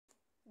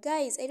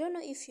Guys, I don't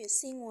know if you're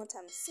seeing what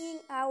I'm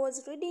seeing. I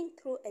was reading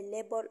through a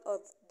label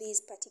of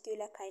this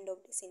particular kind of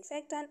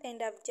disinfectant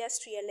and I've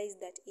just realized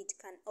that it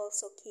can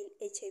also kill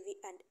HIV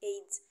and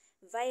AIDS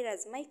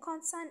virus. My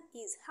concern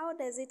is, how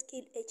does it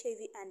kill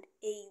HIV and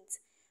AIDS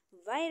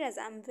virus?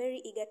 I'm very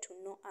eager to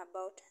know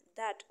about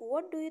that.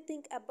 What do you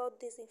think about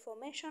this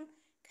information?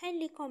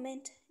 Kindly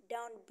comment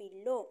down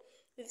below.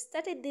 We've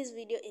started this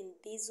video in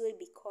this way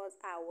because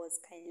I was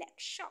kind of like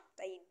shocked.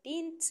 I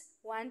didn't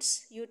want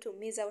you to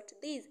miss out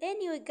this.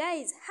 Anyway,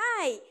 guys,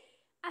 hi,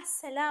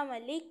 assalamu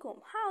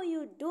alaikum. How are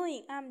you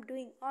doing? I'm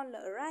doing all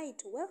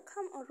right.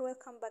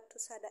 Welcome back to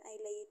Sada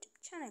Aila YouTube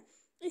channel.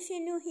 If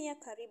you're new here,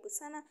 karibu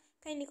sana.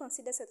 Kindly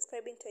consider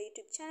subscribing to our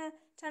YouTube channel.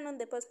 Turn on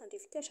the post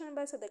notification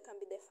bell so that can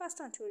be the first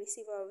one to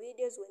receive our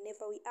videos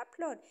whenever we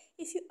upload.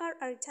 If you are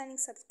a returning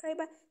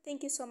subscriber,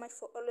 thank you so much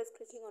for always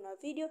clicking on our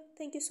video.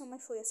 Thank you so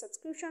much for your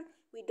subscription.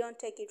 We don't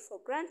take it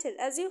for granted.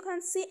 As you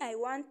can see, I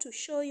want to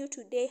show you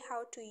today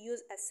how to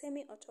use a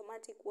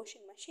semi-automatic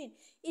washing machine.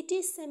 It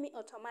is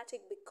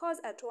semi-automatic because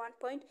at one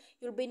point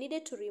you'll be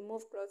needed to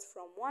remove clothes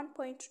from one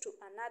point to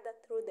another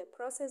through the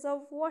process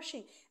of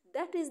washing.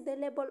 That is the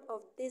label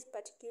of this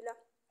particular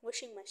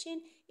washing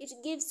machine. It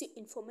gives you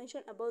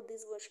information about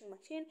this washing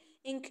machine,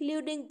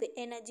 including the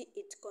energy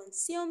it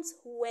consumes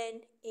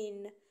when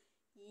in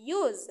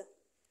use.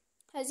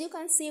 As you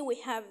can see, we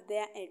have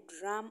there a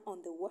drum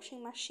on the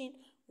washing machine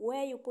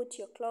where you put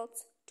your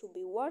clothes to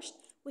be washed.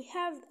 We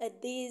have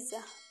this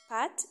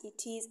part,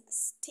 it is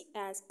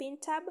spin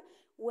tab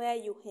where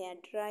you hair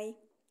dry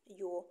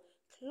your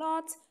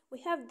clothes. We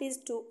have these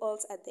two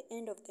holes at the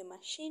end of the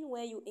machine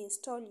where you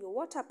install your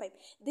water pipe.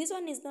 This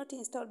one is not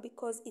installed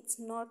because it's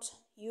not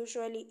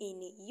usually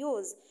in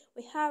use.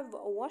 We have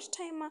a wash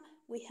timer,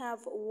 we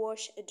have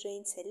wash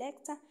drain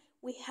selector,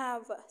 we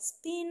have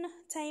spin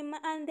timer,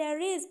 and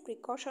there is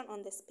precaution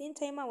on the spin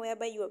timer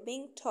whereby you are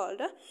being told,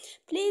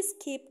 please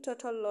keep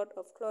total load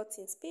of clothes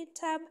in spin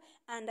tab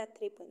under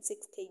 3.6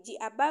 kg.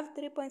 Above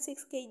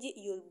 3.6 kg,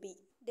 you'll be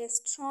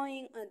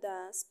destroying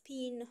the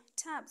spin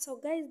tab. So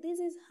guys, this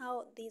is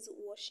how this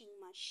washing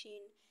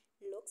machine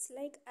looks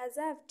like. As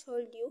I've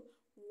told you,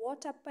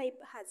 water pipe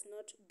has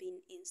not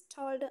been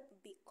installed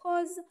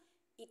because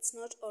it's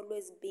not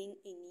always being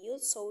in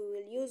use, so we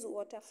will use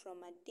water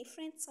from a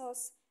different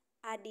source,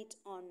 add it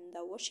on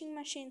the washing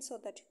machine so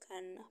that you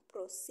can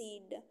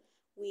proceed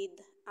with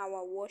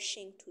our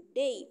washing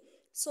today.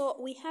 So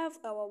we have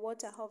our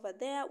water over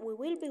there. We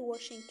will be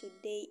washing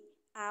today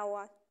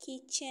our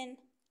kitchen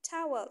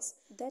towels.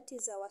 That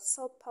is our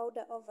soap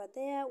powder over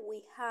there.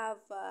 We have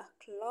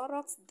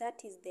Clorox,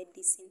 that is the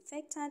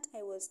disinfectant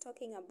I was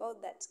talking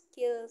about that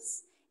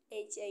kills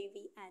HIV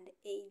and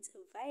AIDS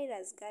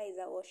virus. Guys,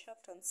 I was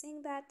shocked on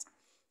seeing that.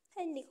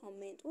 Kindly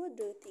comment, what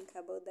do you think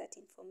about that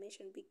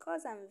information?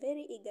 Because I'm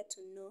very eager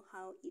to know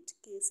how it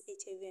kills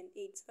HIV and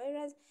AIDS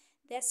virus.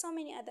 There are so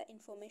many other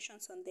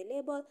informations on the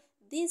label.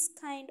 This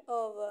kind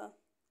of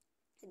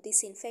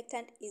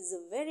disinfectant is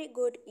very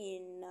good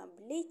in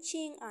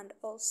bleaching and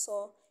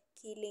also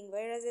killing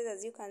viruses.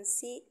 As you can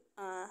see,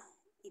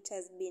 it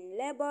has been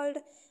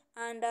labeled,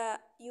 and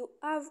you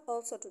have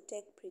also to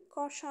take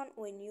precaution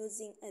when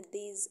using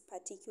this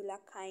particular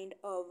kind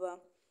of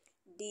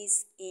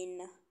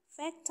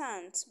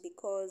disinfectant,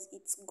 because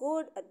it's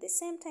good at the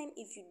same time.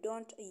 If you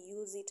don't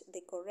use it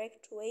the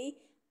correct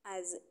way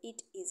as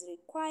it is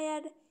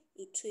required,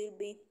 it will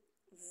be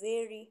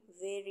very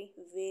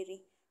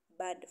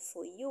bad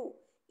for you.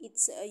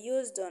 It's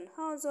used on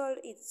household,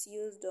 it's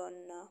used on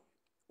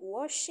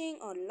washing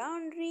or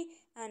laundry,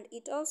 and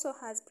it also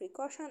has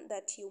precaution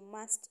that you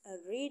must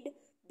read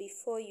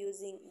before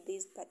using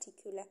this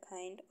particular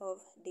kind of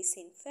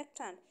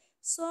disinfectant.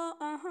 So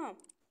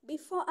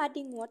before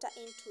adding water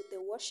into the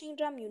washing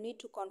drum, you need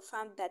to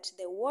confirm that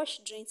the wash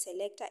drain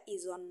selector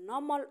is on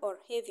normal or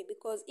heavy,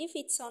 because if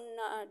it's on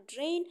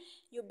drain,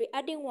 you'll be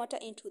adding water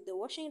into the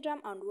washing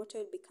drum and water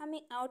will be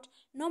coming out.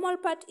 Normal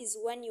part is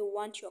when you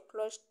want your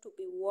clothes to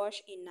be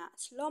washed in a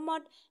slow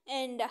mode,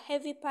 and the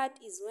heavy part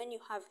is when you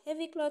have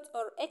heavy clothes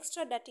or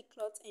extra dirty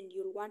clothes and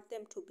you want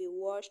them to be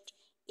washed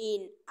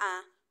in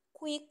a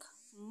quick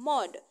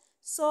mode.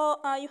 So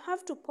you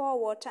have to pour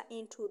water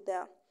into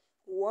the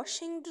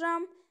washing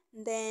drum,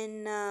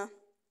 then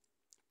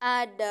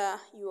add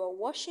your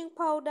washing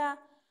powder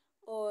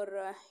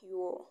or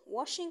your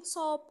washing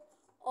soap,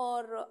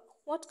 or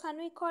what can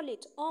we call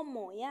it,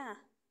 Omo. Yeah,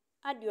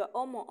 add your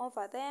Omo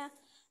over there,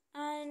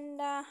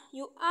 and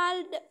you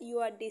add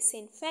your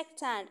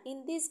disinfectant.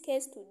 In this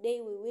case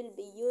today we will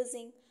be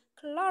using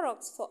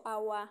Clorox for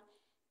our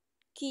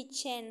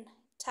kitchen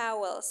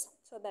towels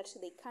so that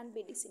they can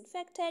be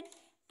disinfected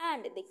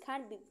and they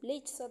can be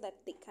bleached so that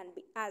they can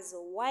be as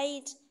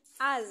white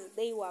as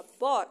they were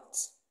bought.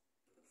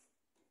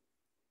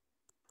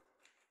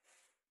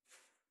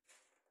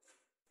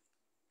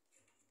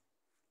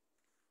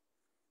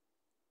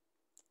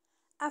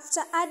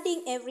 After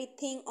adding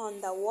everything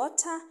on the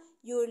water,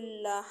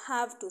 you'll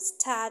have to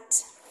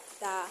start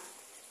the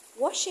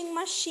washing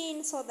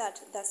machine so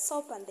that the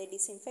soap and the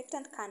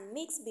disinfectant can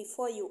mix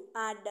before you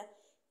add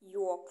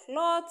your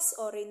clothes,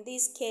 or in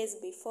this case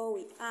before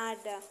we add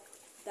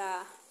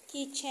the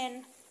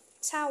kitchen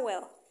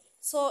towel.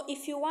 So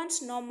if you want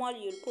normal,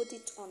 you'll put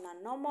it on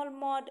a normal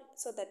mode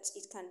so that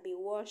it can be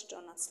washed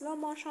on a slow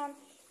motion.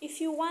 If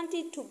you want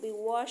it to be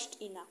washed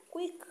in a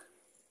quick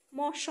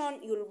motion,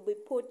 you'll be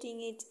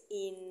putting it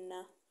in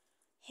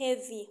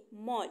heavy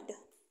mode.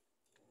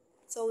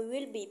 So we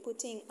will be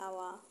putting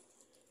our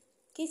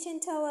kitchen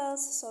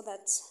towels so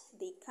that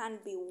they can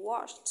be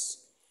washed.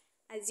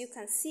 As you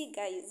can see,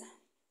 guys,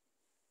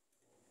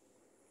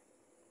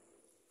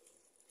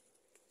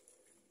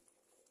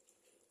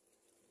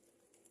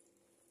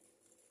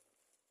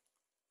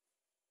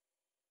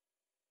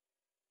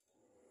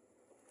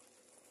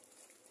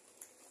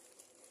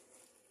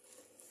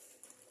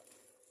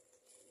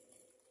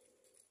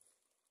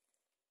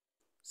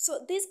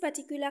 so this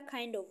particular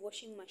kind of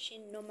washing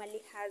machine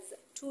normally has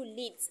two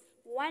lids.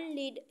 One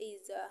lid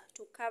is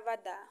to cover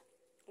the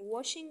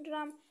washing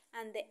drum,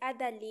 and the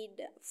other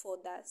lid for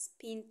the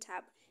spin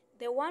tab.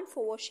 The one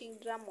for washing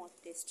drum was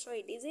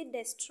destroyed. Is it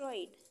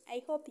destroyed?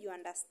 I hope you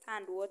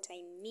understand what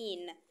I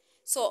mean.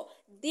 So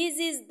this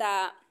is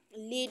the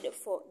lid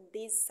for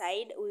this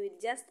side. We will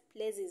just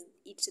place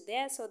it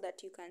there so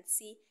that you can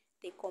see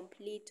the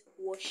complete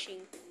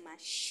washing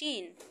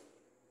machine.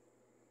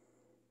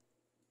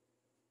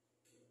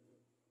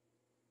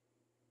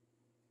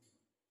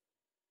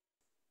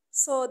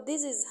 So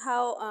this is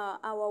how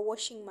our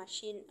washing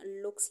machine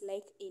looks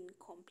like in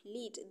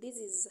complete. This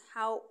is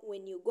how,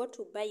 when you go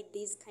to buy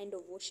this kind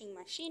of washing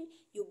machine,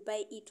 you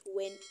buy it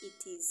when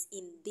it is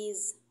in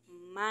this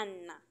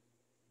manner.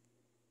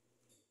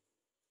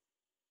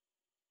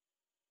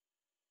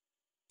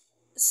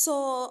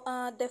 So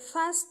the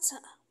first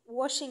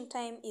washing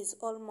time is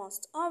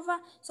almost over.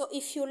 So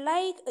if you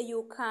like,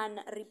 you can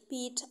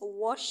repeat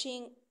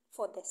washing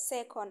for the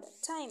second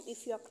time.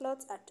 If your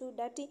clothes are too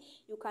dirty,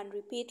 you can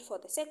repeat for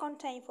the second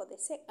time, for the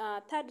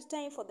third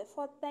time, for the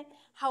fourth time,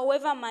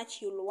 however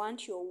much you'll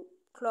want your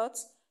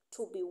clothes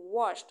to be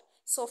washed.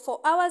 So for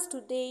ours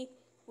today,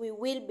 we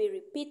will be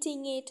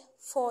repeating it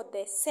for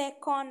the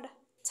second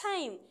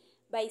time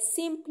by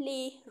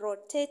simply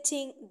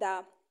rotating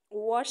the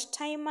wash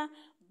timer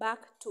back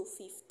to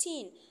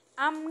 15.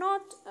 I'm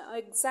not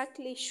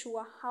exactly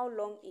sure how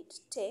long it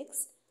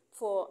takes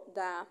for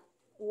the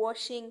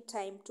washing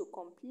time to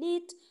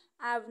complete.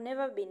 I've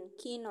never been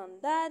keen on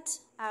that.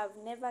 I've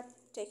never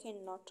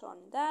taken note on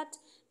that,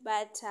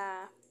 but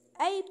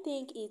I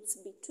think it's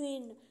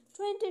between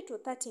 20 to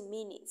 30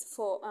 minutes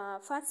for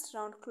first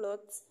round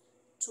clothes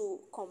to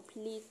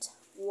complete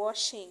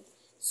washing.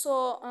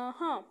 So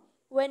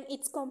when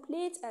it's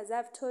complete, as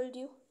I've told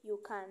you,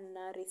 you can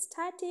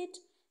restart it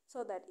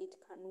so that it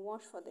can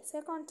wash for the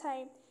second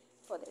time,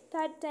 for the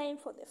third time,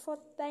 for the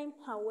fourth time,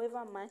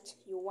 however much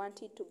you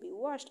want it to be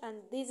washed. And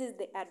this is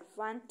the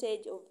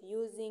advantage of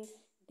using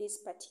this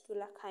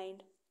particular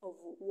kind of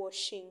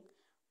washing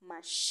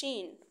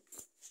machine.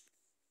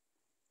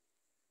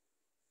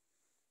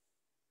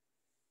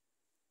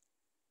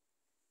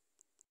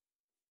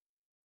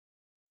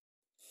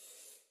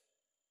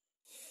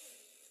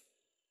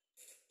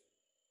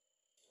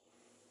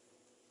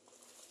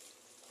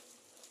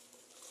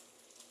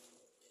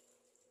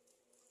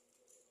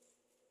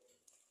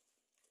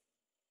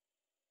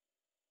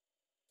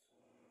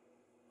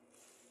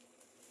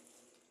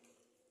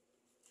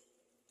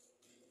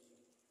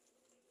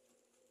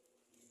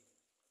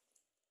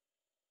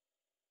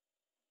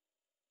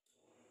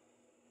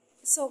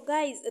 So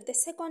guys, the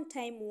second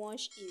time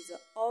wash is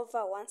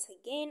over once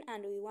again,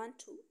 and we want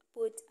to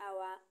put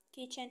our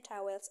kitchen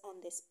towels on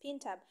the spin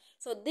tab.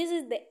 So this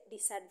is the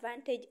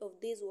disadvantage of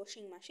this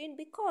washing machine,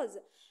 because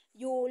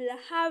you'll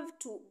have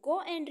to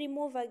go and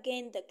remove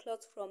again the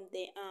clothes from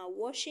the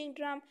washing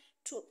drum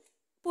to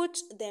put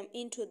them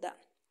into the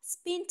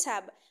spin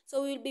tab.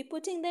 So we'll be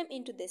putting them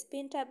into the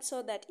spin tab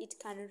so that it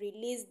can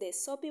release the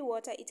soapy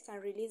water, it can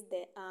release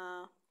the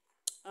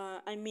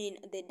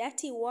the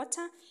dirty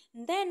water.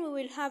 Then we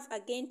will have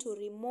again to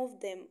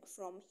remove them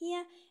from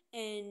here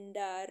and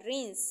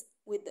rinse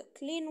with the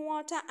clean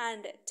water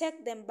and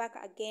take them back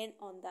again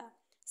on the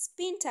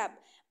spin tab.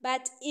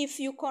 But if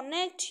you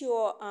connect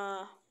your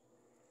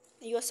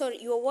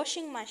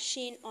washing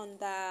machine on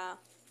the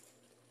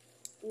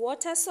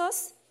water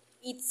source,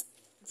 it's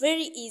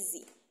very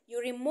easy.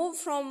 You remove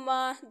from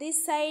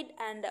this side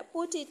and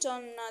put it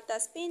on the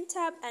spin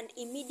tab and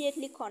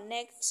immediately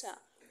connect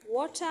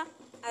water.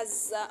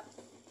 As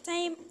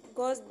time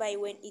goes by,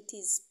 when it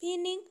is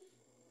spinning,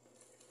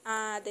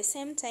 at the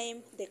same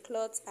time the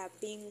clothes are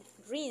being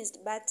rinsed.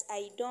 But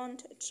I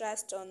don't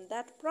trust on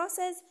that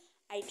process.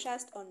 I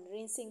trust on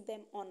rinsing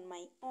them on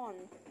my own.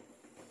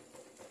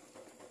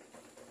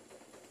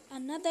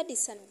 Another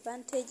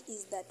disadvantage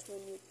is that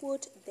when you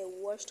put the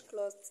washed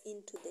clothes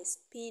into the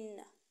spin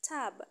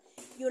tab,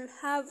 you'll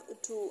have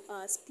to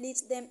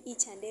split them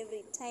each and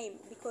every time,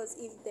 because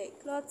if the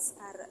clothes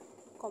are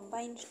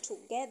combined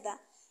together,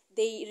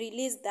 they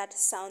release that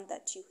sound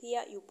that you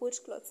hear. You put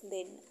clothes,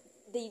 then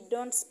they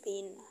don't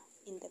spin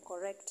in the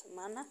correct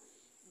manner.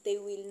 they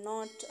will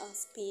not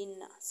spin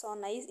so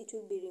nice. It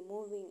will be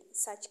removing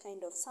such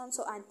kind of sound.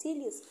 So until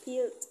you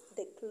spill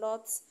the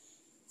cloths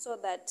so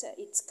that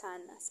it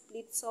can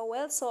split so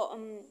well. So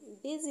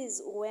this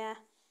is where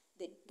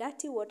the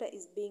dirty water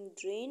is being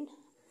drained.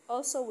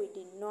 Also, we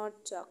did not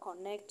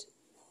connect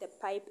the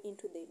pipe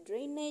into the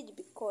drainage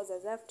because,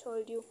 as I've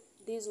told you,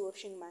 this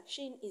washing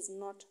machine is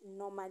not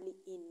normally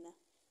in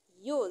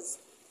use.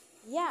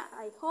 Yeah,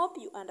 I hope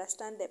you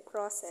understand the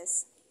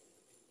process.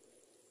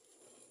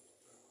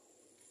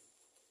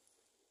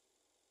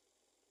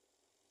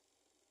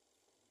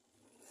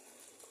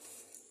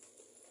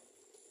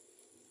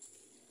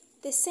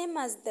 The same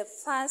as the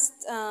first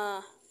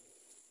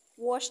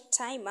wash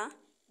timer,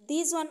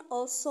 this one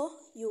also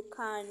you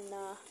can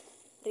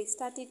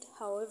restart it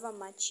however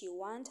much you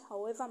want.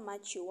 However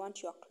much you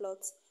want your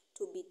clothes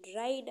to be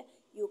dried,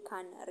 you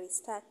can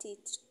restart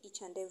it each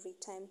and every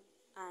time,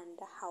 and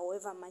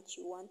however much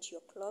you want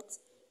your clothes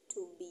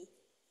to be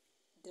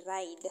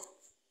dried.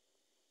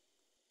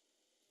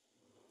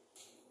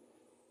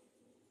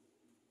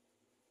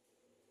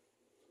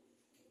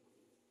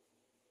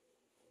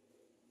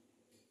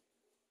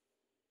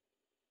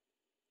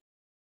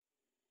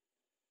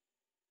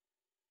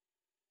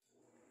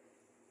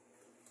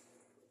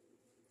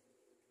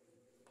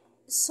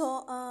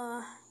 So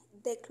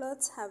the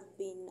clothes have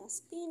been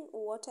spun,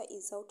 water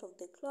is out of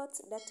the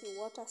clothes, dirty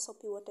water,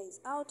 soapy water is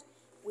out.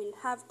 We'll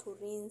have to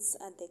rinse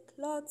the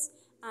clothes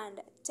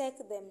and take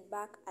them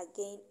back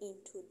again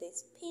into the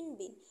spin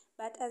bin.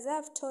 But as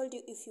I've told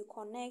you, if you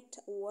connect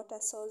water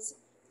source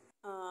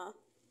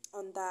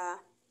on the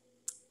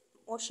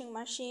washing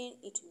machine,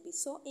 it will be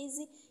so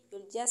easy.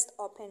 You'll just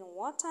open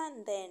water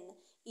and then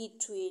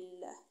it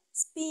will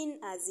spin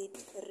as it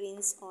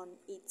rinse on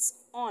its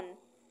own.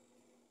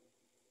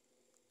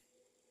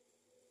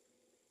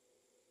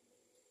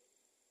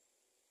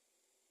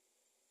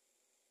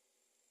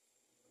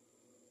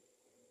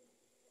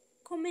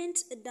 Comment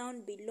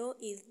down below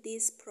if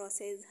this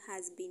process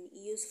has been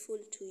useful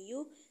to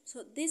you.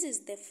 So this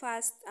is the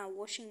first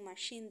washing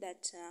machine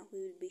that we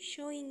will be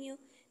showing you.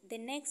 The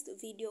next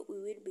video we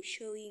will be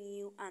showing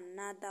you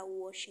another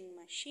washing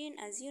machine.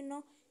 As you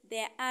know,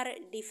 there are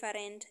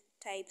different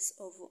types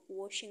of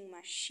washing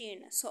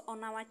machine. So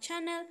on our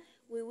channel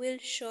we will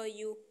show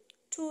you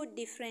two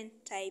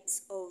different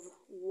types of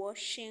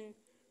washing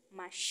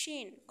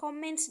machine.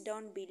 Comment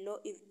down below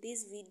if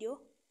this video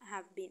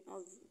have been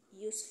of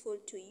useful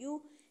to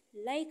you.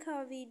 Like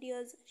our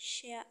videos,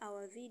 share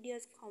our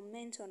videos,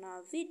 comment on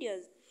our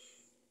videos.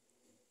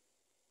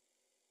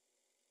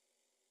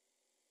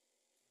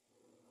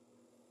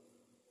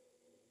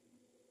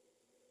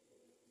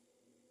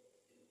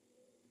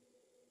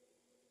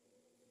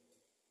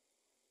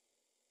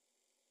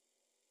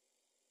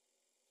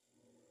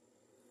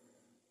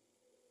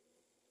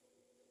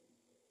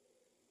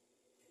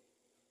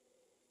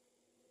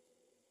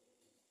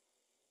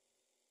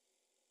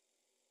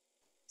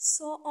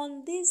 So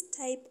on this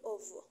type of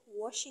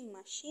washing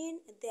machine,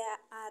 there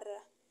are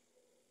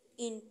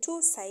in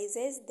two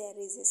sizes. There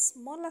is a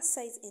smaller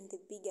size and the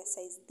bigger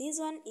size. This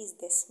one is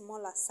the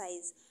smaller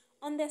size.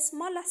 On the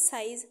smaller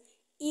size,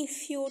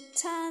 if you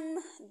turn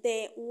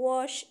the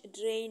wash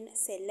drain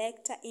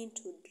selector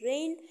into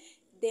drain,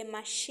 the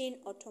machine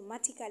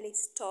automatically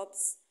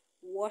stops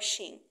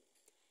washing.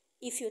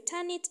 If you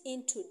turn it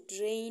into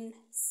drain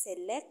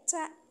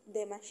selector,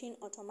 the machine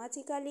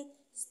automatically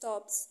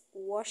stops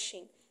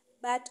washing.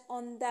 But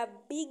on the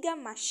bigger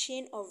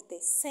machine of the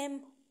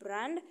same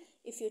brand,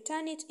 if you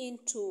turn it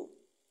into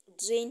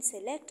drain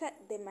selector,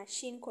 the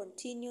machine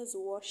continues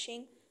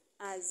washing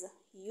as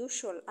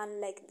usual.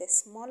 Unlike the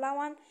smaller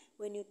one,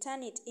 when you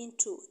turn it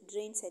into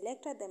drain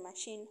selector, the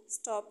machine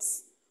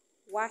stops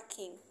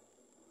working.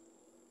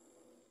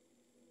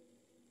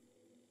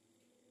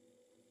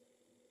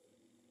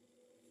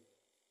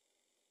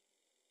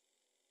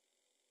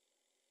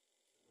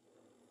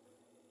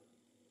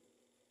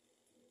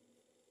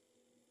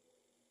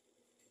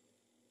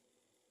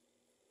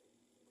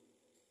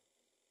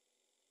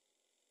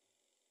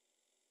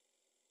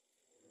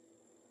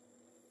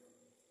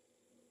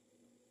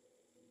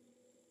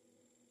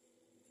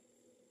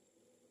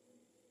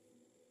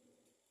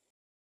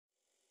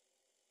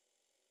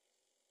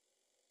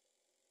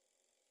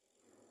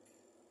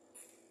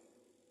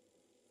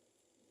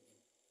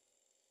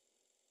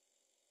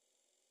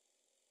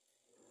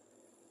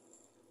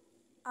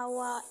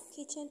 Our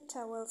kitchen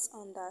towels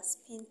on the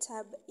spin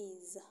tab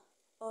is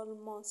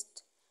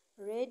almost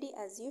ready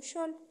as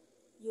usual.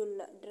 You'll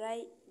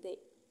dry the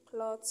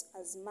clothes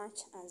as much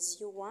as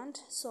you want.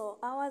 So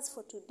ours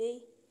for today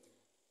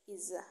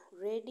is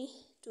ready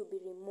to be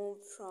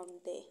removed from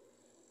the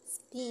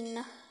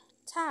spin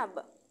tab.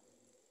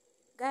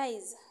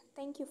 Guys,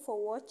 thank you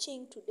for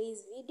watching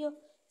today's video.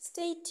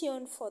 Stay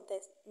tuned for the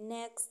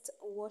next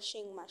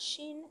washing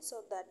machine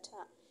so that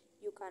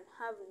you can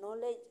have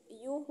knowledge.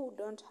 You who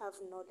don't have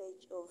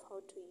knowledge of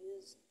how to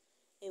use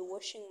a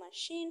washing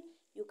machine,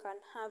 you can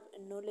have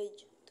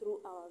knowledge through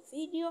our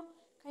video.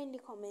 Kindly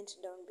comment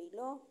down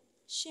below,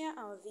 share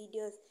our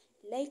videos,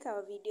 like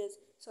our videos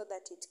so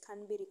that it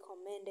can be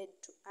recommended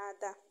to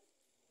other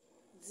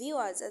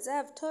viewers. As I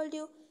have told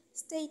you,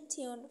 stay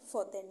tuned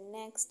for the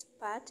next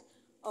part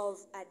of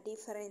a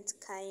different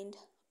kind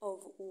of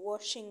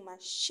washing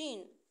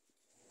machine.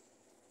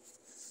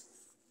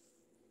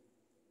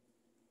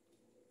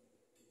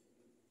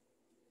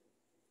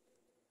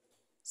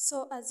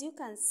 So as you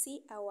can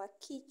see, our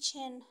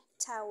kitchen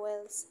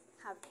towels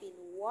have been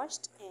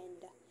washed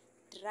and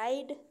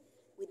dried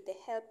with the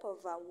help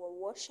of our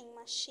washing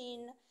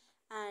machine,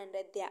 and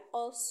they are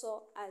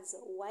also as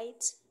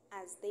white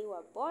as they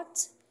were bought,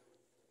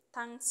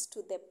 thanks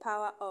to the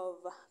power of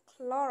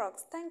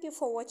Clorox. Thank you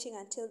for watching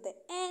until the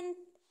end.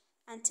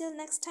 Until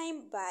next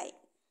time, bye.